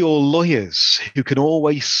the pure lawyers who can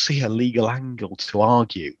always see a legal angle to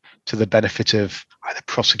argue to the benefit of either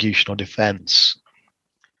prosecution or defense.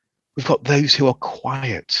 We've got those who are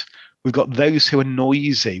quiet. We've got those who are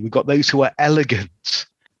noisy. We've got those who are elegant.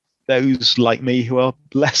 Those like me who are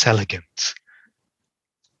less elegant.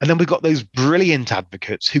 And then we've got those brilliant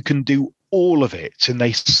advocates who can do all of it and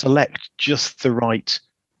they select just the right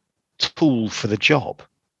tool for the job.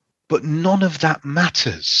 But none of that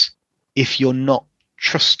matters if you're not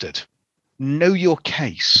trusted. Know your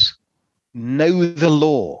case. Know the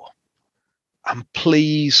law. And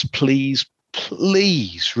please, please,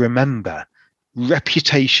 please remember,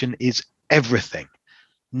 reputation is everything.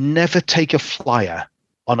 Never take a flyer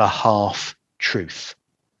on a half truth.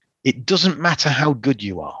 It doesn't matter how good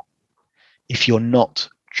you are if you're not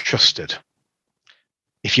trusted.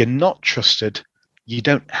 If you're not trusted, you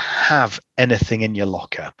don't have anything in your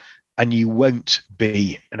locker and you won't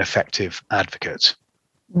be an effective advocate.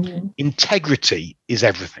 Mm-hmm. Integrity is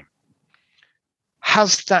everything.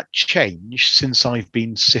 Has that changed since I've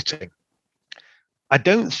been sitting? I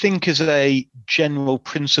don't think as a general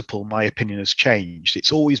principle, my opinion has changed.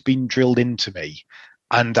 It's always been drilled into me,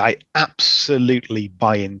 and I absolutely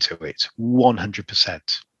buy into it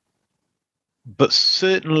 100%. But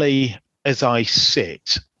certainly as I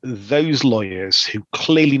sit, those lawyers who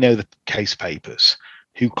clearly know the case papers,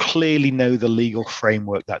 who clearly know the legal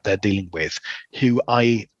framework that they're dealing with, who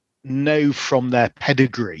I know from their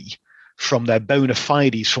pedigree, from their bona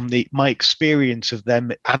fides, from my experience of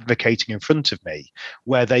them advocating in front of me,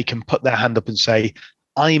 where they can put their hand up and say,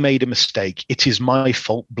 I made a mistake, it is my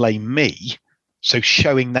fault, blame me. So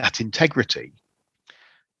showing that integrity,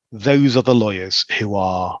 those are the lawyers who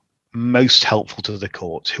are most helpful to the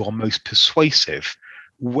court, who are most persuasive,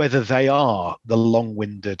 whether they are the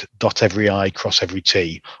long-winded dot every I, cross every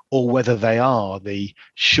T, or whether they are the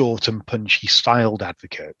short and punchy styled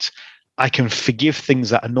advocate. I can forgive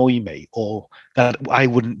things that annoy me or that I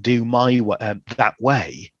wouldn't do that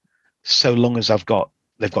way, so long as they've got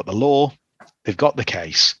the law, they've got the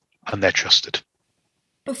case, and they're trusted.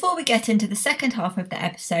 Before we get into the second half of the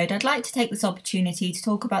episode, I'd like to take this opportunity to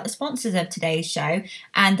talk about the sponsors of today's show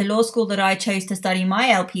and the law school that I chose to study my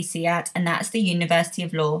LPC at, and that's the University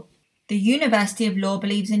of Law. The University of Law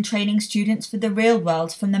believes in training students for the real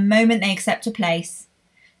world from the moment they accept a place.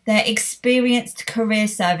 Their experienced career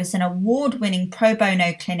service and award-winning pro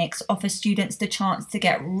bono clinics offer students the chance to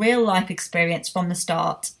get real-life experience from the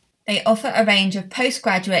start. They offer a range of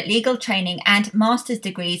postgraduate legal training and master's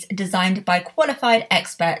degrees designed by qualified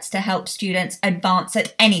experts to help students advance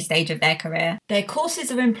at any stage of their career. Their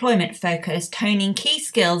courses are employment-focused, honing key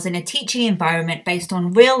skills in a teaching environment based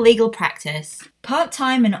on real legal practice.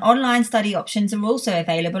 Part-time and online study options are also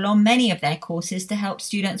available on many of their courses to help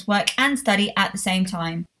students work and study at the same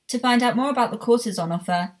time. To find out more about the courses on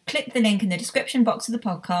offer, click the link in the description box of the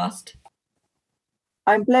podcast.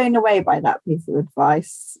 I'm blown away by that piece of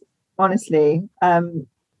advice. Honestly, I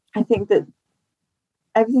think that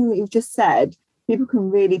everything that you've just said, people can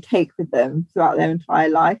really take with them throughout their entire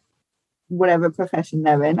life, whatever profession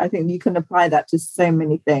they're in. I think you can apply that to so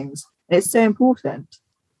many things. It's so important.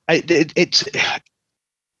 It's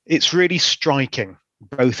really striking,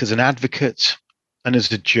 both as an advocate and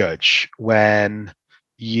as a judge, when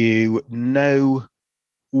you know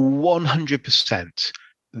 100%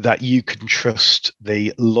 that you can trust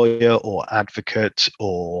the lawyer or advocate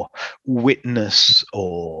or witness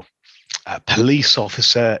or police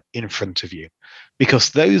officer in front of you.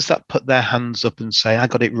 Because those that put their hands up and say, I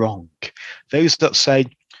got it wrong, those that say,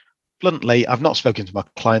 bluntly, I've not spoken to my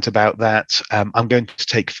client about that, I'm going to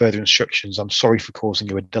take further instructions, I'm sorry for causing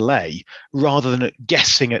you a delay, rather than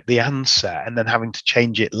guessing at the answer and then having to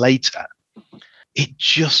change it later. It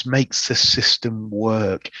just makes the system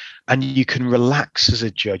work, and you can relax as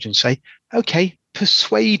a judge and say, okay,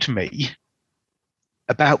 persuade me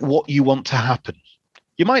about what you want to happen.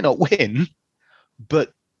 You might not win,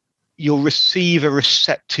 but you'll receive a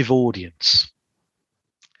receptive audience.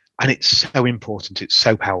 And it's so important. It's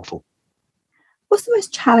so powerful. What's the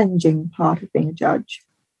most challenging part of being a judge?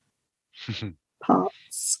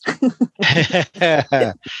 Parts.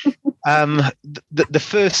 The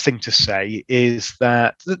first thing to say is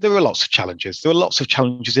that there are lots of challenges. There are lots of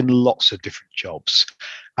challenges in lots of different jobs.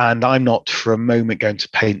 And I'm not for a moment going to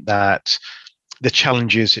paint that the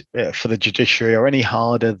challenges for the judiciary are any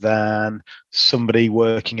harder than somebody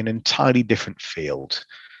working in an entirely different field.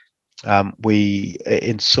 We,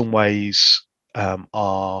 in some ways,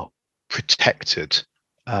 are protected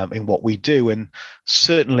in what we do, and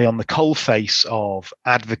certainly on the coalface of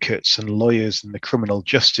advocates and lawyers in the criminal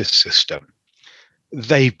justice system,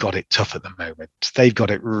 they've got it tough at the moment. They've got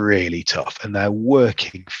it really tough, and they're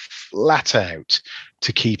working flat out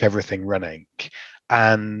to keep everything running.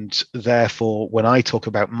 And therefore, when I talk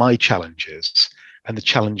about my challenges and the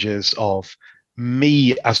challenges of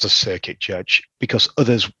me as a circuit judge, because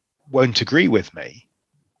others won't agree with me,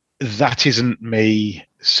 that isn't me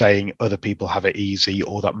saying other people have it easy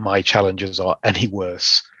or that my challenges are any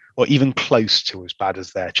worse or even close to as bad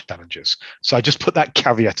as their challenges. So I just put that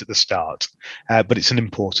caveat at the start, but it's an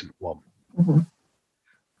important one. Mm-hmm.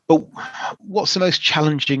 But what's the most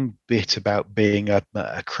challenging bit about being a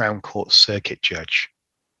Crown Court circuit judge?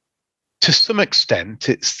 To some extent,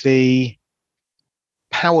 it's the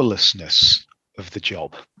powerlessness of the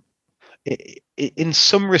job. In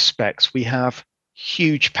some respects, we have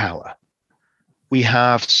huge power. We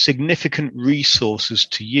have significant resources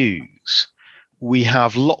to use. We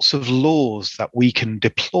have lots of laws that we can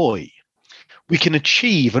deploy. We can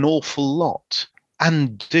achieve an awful lot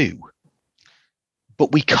and do,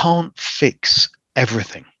 but we can't fix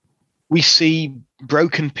everything. We see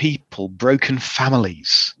broken people, broken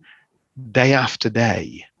families, day after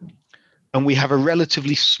day, and we have a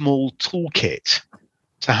relatively small toolkit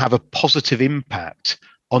to have a positive impact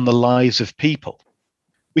on the lives of people.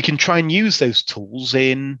 We can try and use those tools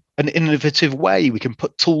in an innovative way. We can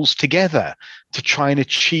put tools together to try and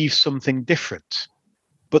achieve something different.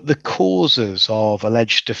 But the causes of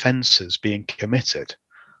alleged offences being committed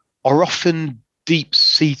are often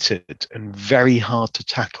deep-seated and very hard to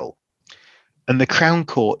tackle. And the Crown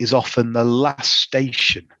Court is often the last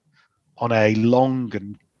station on a long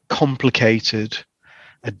and complicated,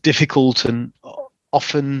 a difficult and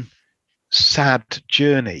often sad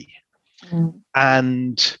journey.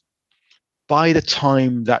 And by the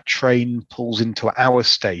time that train pulls into our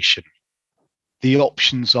station, the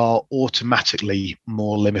options are automatically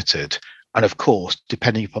more limited. And of course,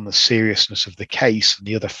 depending upon the seriousness of the case and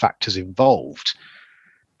the other factors involved,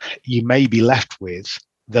 you may be left with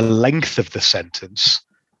the length of the sentence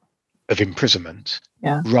of imprisonment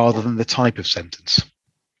rather than the type of sentence.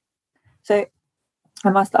 So I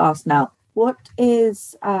must ask now, What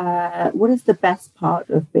is the best part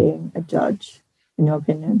of being a judge, in your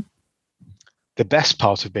opinion? The best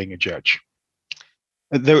part of being a judge.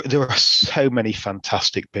 There are so many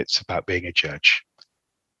fantastic bits about being a judge.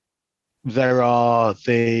 There are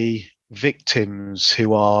the victims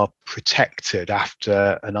who are protected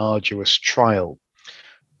after an arduous trial,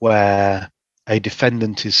 where a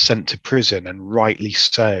defendant is sent to prison, and rightly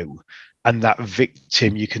so. And that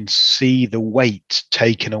victim, you can see the weight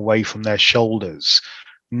taken away from their shoulders,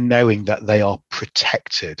 knowing that they are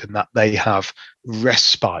protected and that they have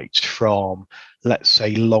respite from, let's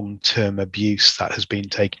say, long-term abuse that has been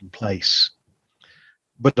taking place.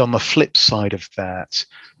 But on the flip side of that,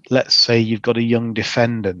 let's say you've got a young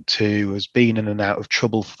defendant who has been in and out of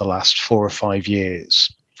trouble for the last 4 or 5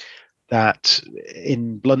 years. That,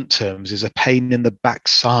 in blunt terms, is a pain in the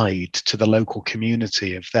backside to the local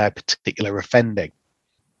community of their particular offending.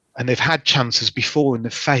 And they've had chances before and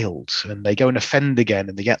they've failed, and they go and offend again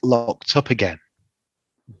and they get locked up again.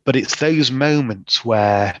 But it's those moments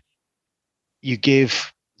where you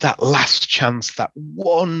give that last chance, that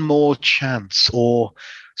one more chance, or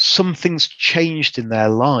something's changed in their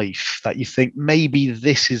life that you think maybe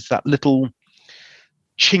this is that little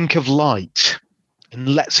chink of light.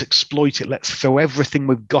 And let's exploit it. Let's throw everything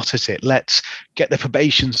we've got at it. Let's get the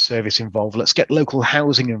probation service involved. Let's get local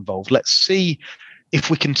housing involved. Let's see if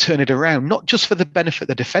we can turn it around, not just for the benefit of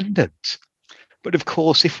the defendant, but of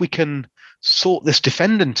course, if we can sort this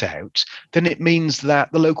defendant out, then it means that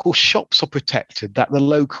the local shops are protected, that the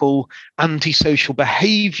local antisocial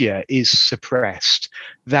behaviour is suppressed,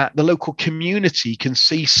 that the local community can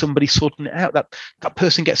see somebody sorting it out, that that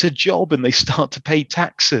person gets a job and they start to pay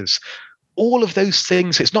taxes. All of those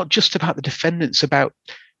things, it's not just about the defendant, it's about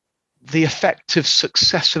the effective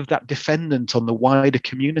success of that defendant on the wider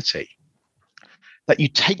community. That you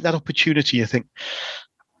take that opportunity, you think,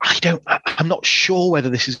 I'm not sure whether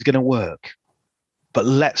this is going to work, but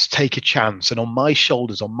let's take a chance. And on my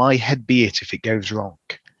shoulders, on my head be it if it goes wrong.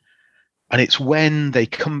 And it's when they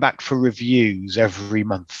come back for reviews every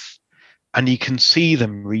month and you can see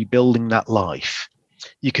them rebuilding that life.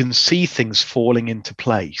 You can see things falling into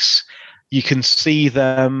place. You can see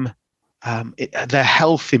them, their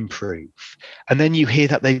health improve. And then you hear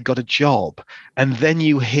that they've got a job. And then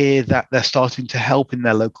you hear that they're starting to help in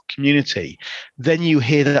their local community. Then you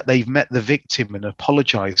hear that they've met the victim and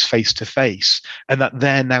apologized face to face, and that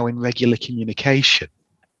they're now in regular communication.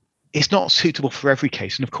 It's not suitable for every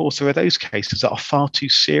case. And of course, there are those cases that are far too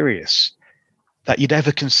serious that you'd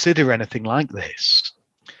ever consider anything like this.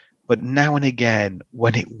 But now and again,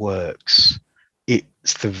 when it works,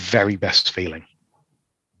 it's the very best feeling.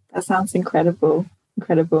 That sounds incredible.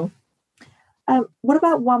 Incredible. What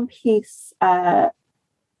about one piece?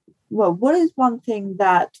 What is one thing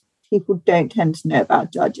that people don't tend to know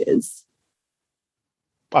about judges?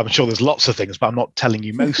 I'm sure there's lots of things, but I'm not telling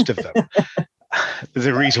you most of them. There's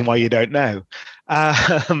a reason why you don't know.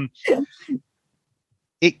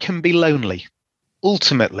 It can be lonely.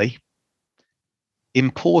 Ultimately,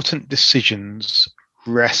 important decisions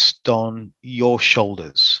rest on your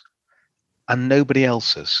shoulders and nobody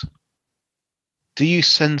else's. Do you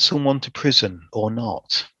send someone to prison or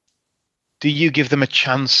not? Do you give them a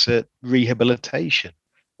chance at rehabilitation?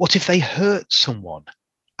 What if they hurt someone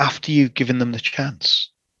after you've given them the chance?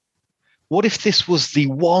 What if this was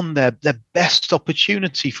their best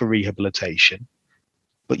opportunity for rehabilitation,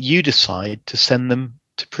 but you decide to send them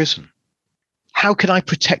to prison? How can I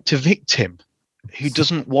protect a victim who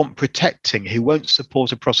doesn't want protecting, who won't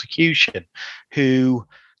support a prosecution, who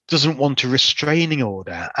doesn't want a restraining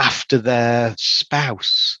order after their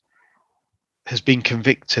spouse has been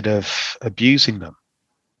convicted of abusing them?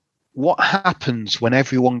 What happens when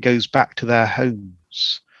everyone goes back to their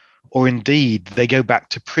homes, or indeed they go back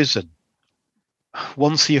to prison?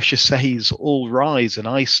 Once the usher says, "All rise," and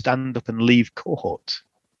I stand up and leave court.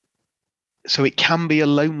 So it can be a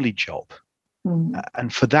lonely job.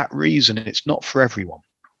 And for that reason, it's not for everyone.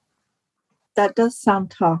 That does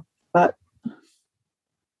sound tough, but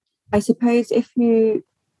I suppose if you,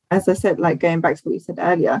 as I said, like going back to what you said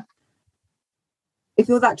earlier, if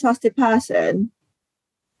you're that trusted person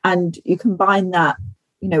and you combine that,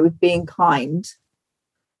 with being kind,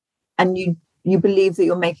 and you believe that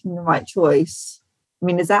you're making the right choice, I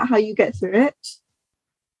mean, is that how you get through it?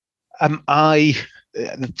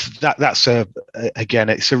 That's again,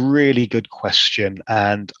 it's a really good question,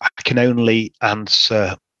 and I can only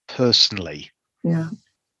answer personally. Yeah.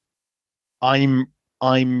 I'm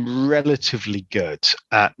relatively good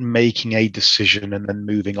at making a decision and then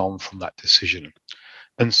moving on from that decision.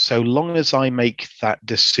 And so long as I make that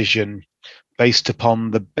decision based upon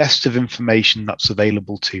the best of information that's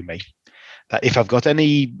available to me, that if I've got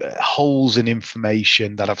any holes in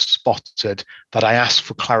information that I've spotted, that I ask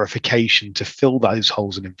for clarification to fill those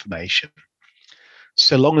holes in information.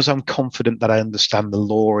 So long as I'm confident that I understand the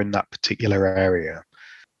law in that particular area,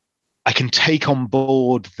 I can take on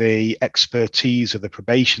board the expertise of the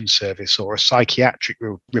probation service or a psychiatric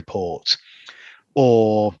report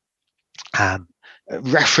or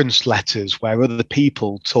reference letters where other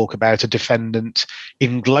people talk about a defendant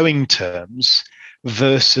in glowing terms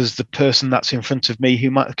versus the person that's in front of me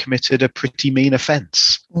who might have committed a pretty mean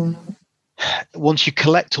offence. Once you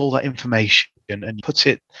collect all that information and put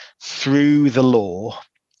it through the law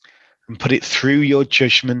and put it through your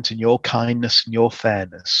judgment and your kindness and your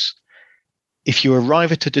fairness, if you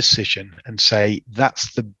arrive at a decision and say,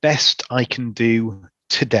 that's the best I can do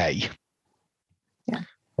today,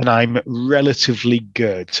 then I'm relatively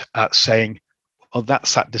good at saying, well,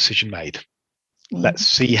 that's that decision made. Let's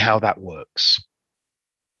see how that works.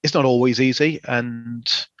 It's not always easy. And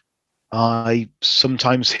I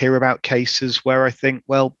sometimes hear about cases where I think,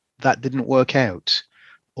 well, that didn't work out,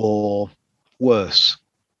 or worse.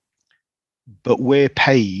 But we're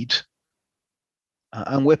paid,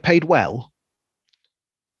 and we're paid well,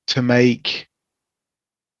 to make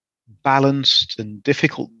balanced and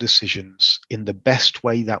difficult decisions in the best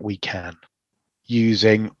way that we can,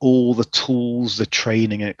 using all the tools, the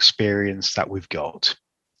training and experience that we've got.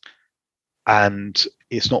 And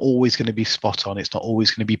it's not always going to be spot on. It's not always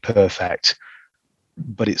going to be perfect,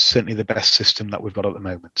 but it's certainly the best system that we've got at the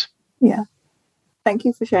moment. Yeah. Thank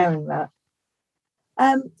you for sharing that.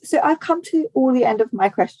 So I've come to all the end of my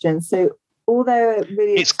questions. So although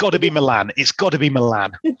really it's got to be Milan. It's got to be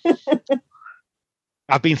Milan.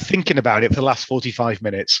 I've been thinking about it for the last 45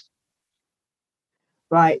 minutes.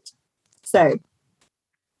 Right. So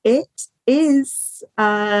it is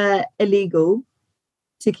illegal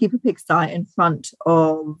to keep a pigsty in front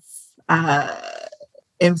of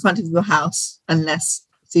your house unless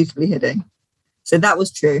suitably hidden. So that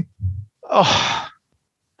was true. Oh,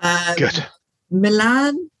 good.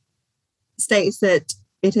 Milan states that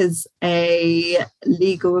it is a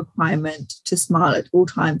legal requirement to smile at all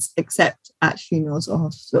times except at funerals or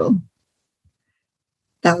hospital.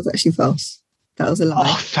 That was actually false. That was a lie.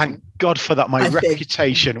 Oh, thank God for that. My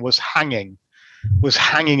reputation was hanging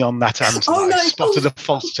on that answer. Oh, no, I spotted a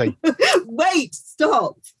falsity. Wait,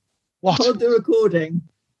 stop. What? Hold the recording.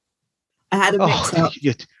 I had a mix up.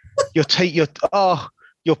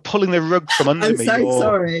 You're pulling the rug from under me. I'm so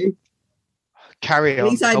sorry. Carry on.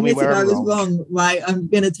 At least I admitted I was wrong. Right, I'm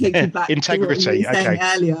going to take you back Integrity. To what you were saying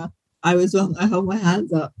earlier. I was wrong. I hold my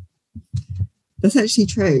hands up. That's actually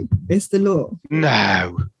true. It's the law.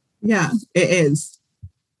 No. Yeah, it is.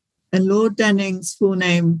 And Lord Denning's full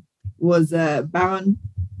name was Baron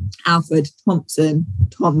Alfred Thompson,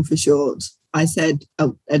 Tom for short. I said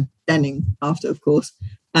Denning after, of course.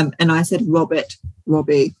 And I said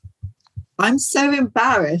Robbie. I'm so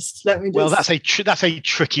embarrassed. Let me just... Well, that's a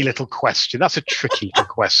tricky little question. That's a tricky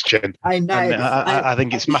little question. I know. And I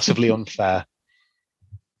think it's massively unfair.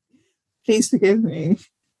 Please forgive me.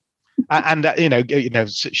 And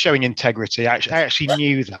showing integrity. I actually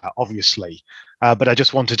knew that, obviously, but I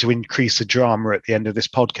just wanted to increase the drama at the end of this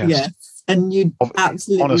podcast. Yes, and you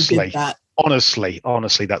absolutely did that.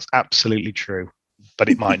 Honestly, that's absolutely true, but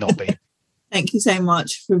it might not be. Thank you so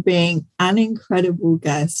much for being an incredible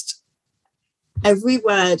guest. Every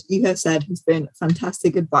word you have said has been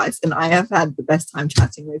fantastic advice, and I have had the best time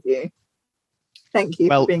chatting with you. Thank you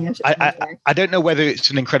for being a show. I don't know whether it's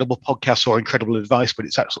an incredible podcast or incredible advice, but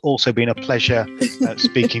it's also been a pleasure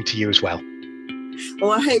speaking to you as well.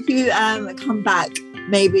 Well, I hope you come back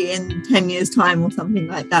maybe in 10 years' time or something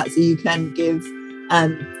like that, so you can give,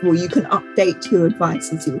 you can update your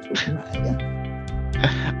advice as you were talking about earlier.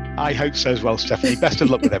 I hope so as well, Stephanie. Best of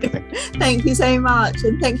luck with everything. Thank you so much.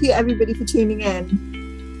 And thank you, everybody, for tuning in.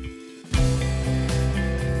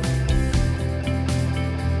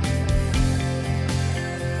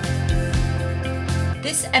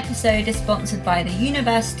 This episode is sponsored by the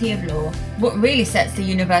University of Law. What really sets the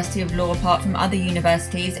University of Law apart from other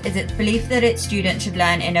universities is its belief that its students should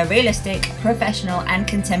learn in a realistic, professional, and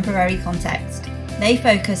contemporary context. They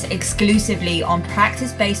focus exclusively on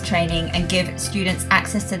practice-based training and give students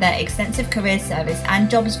access to their extensive career service and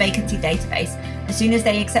jobs vacancy database as soon as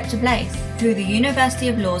they accept a place. Through the University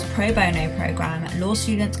of Law's Pro Bono program, law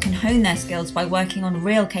students can hone their skills by working on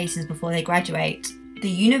real cases before they graduate. The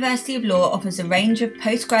University of Law offers a range of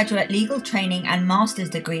postgraduate legal training and master's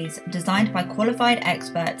degrees designed by qualified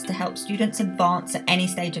experts to help students advance at any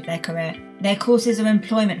stage of their career. Their courses are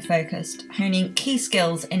employment focused, honing key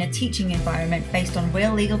skills in a teaching environment based on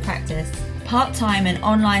real legal practice. Part-time and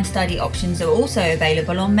online study options are also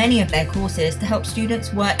available on many of their courses to help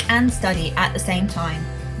students work and study at the same time.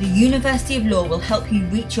 The University of Law will help you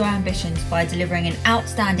reach your ambitions by delivering an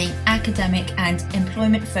outstanding academic and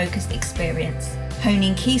employment-focused experience,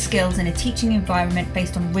 honing key skills in a teaching environment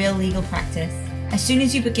based on real legal practice. As soon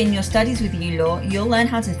as you begin your studies with ULaw, you'll learn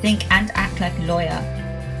how to think and act like a lawyer.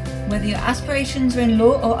 Whether your aspirations are in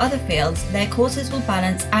law or other fields, their courses will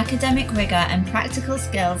balance academic rigour and practical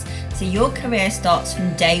skills so your career starts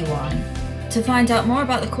from day one. To find out more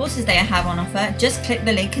about the courses they have on offer, just click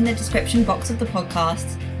the link in the description box of the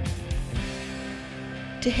podcast.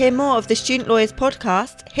 To hear more of the Student Lawyers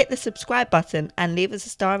podcast, hit the subscribe button and leave us a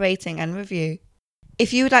star rating and review.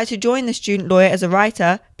 If you would like to join the Student Lawyer as a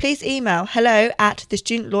writer, please email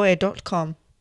hello@thestudentlawyer.com.